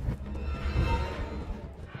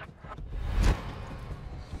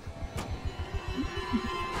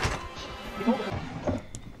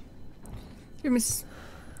 Dear Miss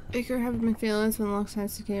Baker, have you been feeling this when the long time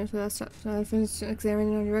since you came to that stuff? I finished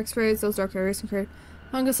examining on your x-rays. Those dark areas include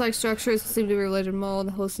fungus-like structures that seem to be related to mold,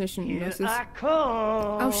 the hallucination and Here hypnosis. I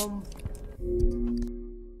come!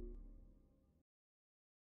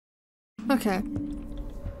 Okay.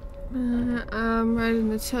 I'm ready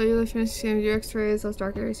to tell you the finished scan of your x-rays. Those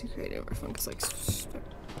dark areas you created over fungus-like.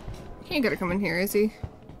 He ain't gotta come in here, is he?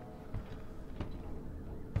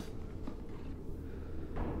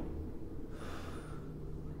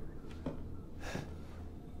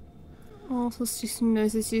 Also, see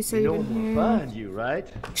noises you said You know you've been I'm hearing. gonna find you, right?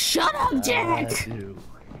 Shut up, Jack! I do.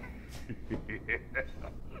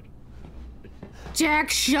 Jack,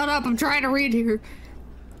 shut up! I'm trying to read here.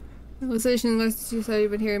 The hallucination noises you said you've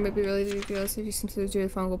been hearing might be related to ghosts. If you consider due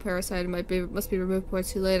to fungal parasite, it must be removed before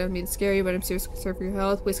it's too late. I mean, it's scary, but I'm seriously concerned for your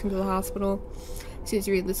health. Please come to the hospital. As soon as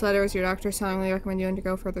you read this letter, as your doctor strongly recommend you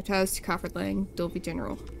undergo further tests. Crawford Lang, Dolby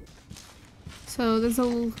General. So there's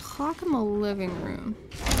a clock in the living room.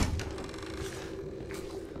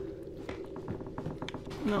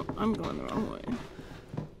 No, I'm going the wrong way.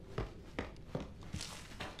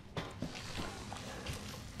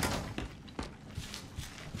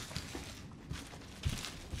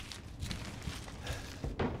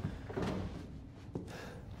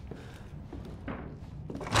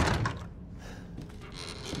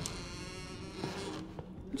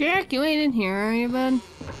 Jack, you ain't in here, are you, bud?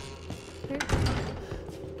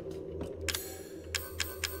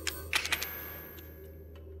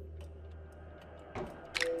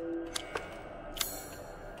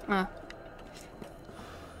 Ah.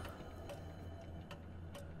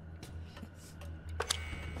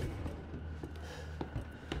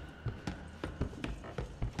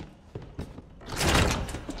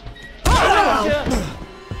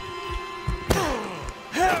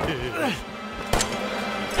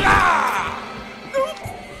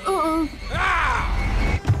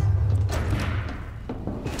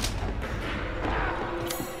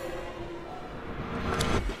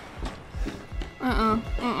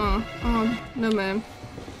 No, ma'am.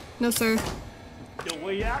 No, sir. The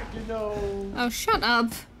way out, you know. Oh, shut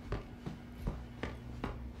up.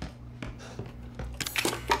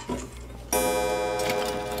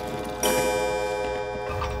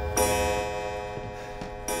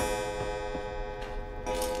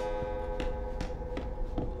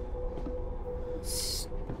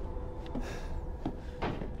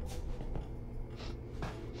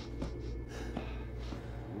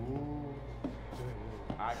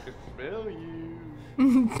 I can smell you.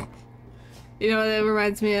 You know what that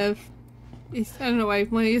reminds me of? I don't know why.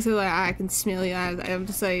 When you say like, I can smell you, I'm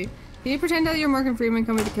just like, can you pretend that you're Morgan Freeman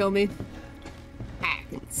coming to kill me? I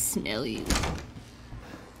can smell you.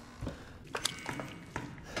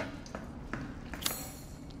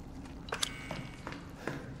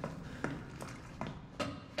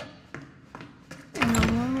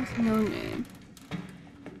 And one with no name.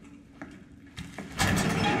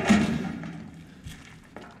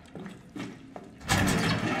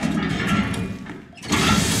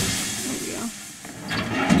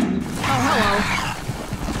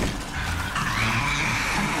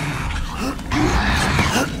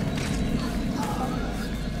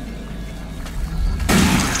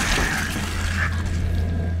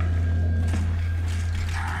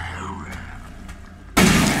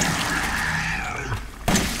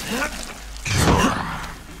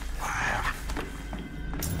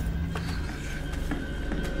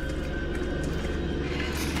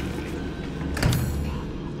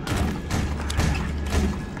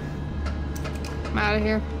 I'm out of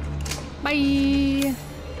here. Bye.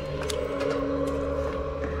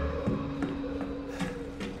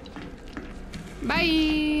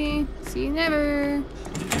 Bye. See you never.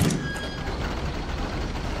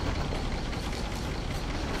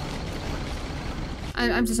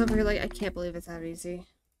 I'm just over here like, I can't believe it's that easy.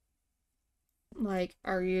 Like,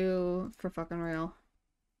 are you for fucking real?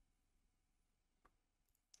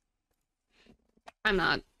 I'm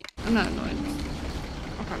not annoyed.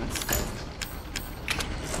 I promise.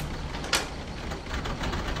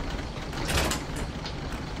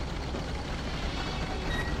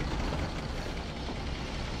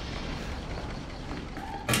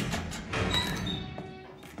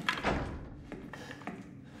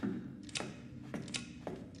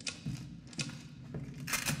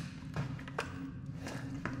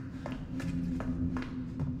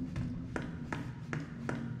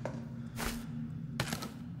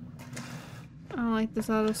 I don't like this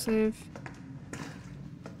autosave.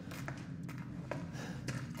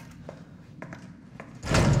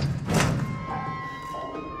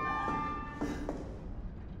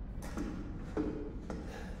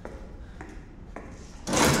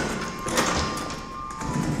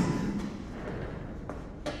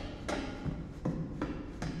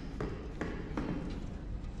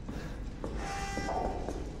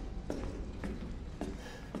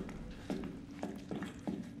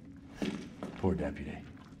 Poor deputy.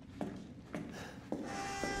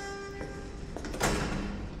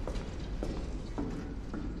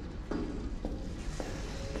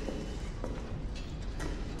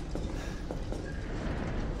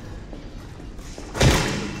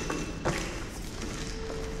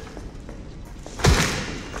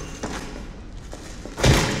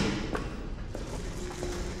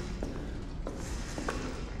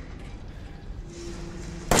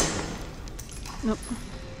 Nope.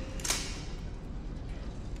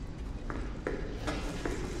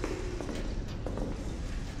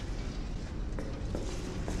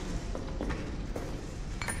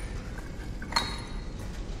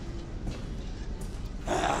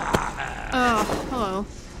 Oh, hello.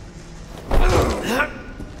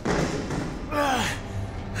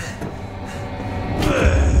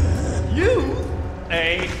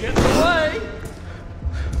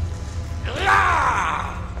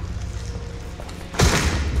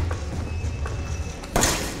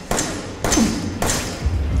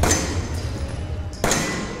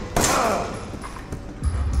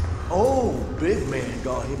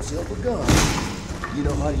 yourself a gun. You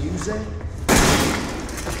know how to use that?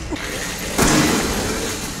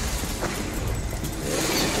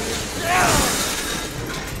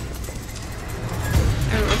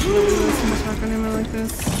 Someone's talking to me like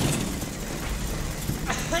this.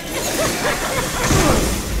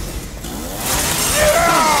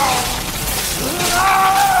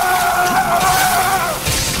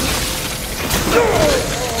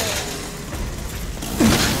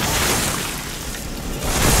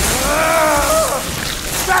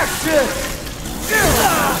 That's it!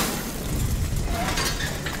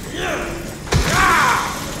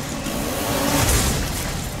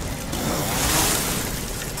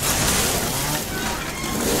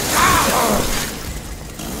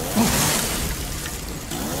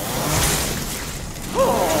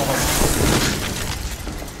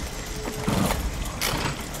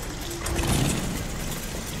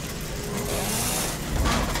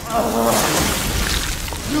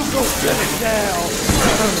 You go get it down!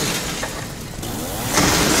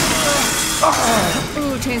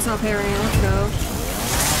 Ooh, chainsaw parrying, let's go.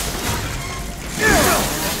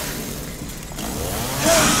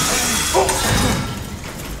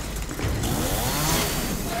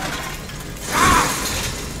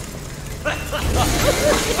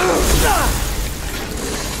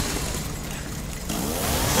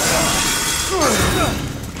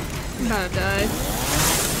 I'm about to die.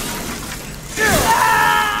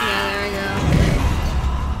 Yeah, there we go.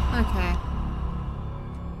 Okay.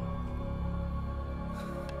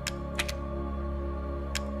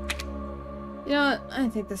 You know what? I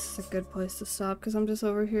think this is a good place to stop because I'm just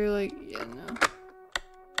over here like, yeah, no.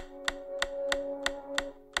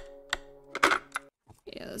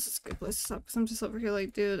 Yeah, this is a good place to stop because I'm just over here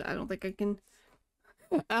like, dude, I don't think I can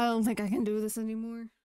do this anymore.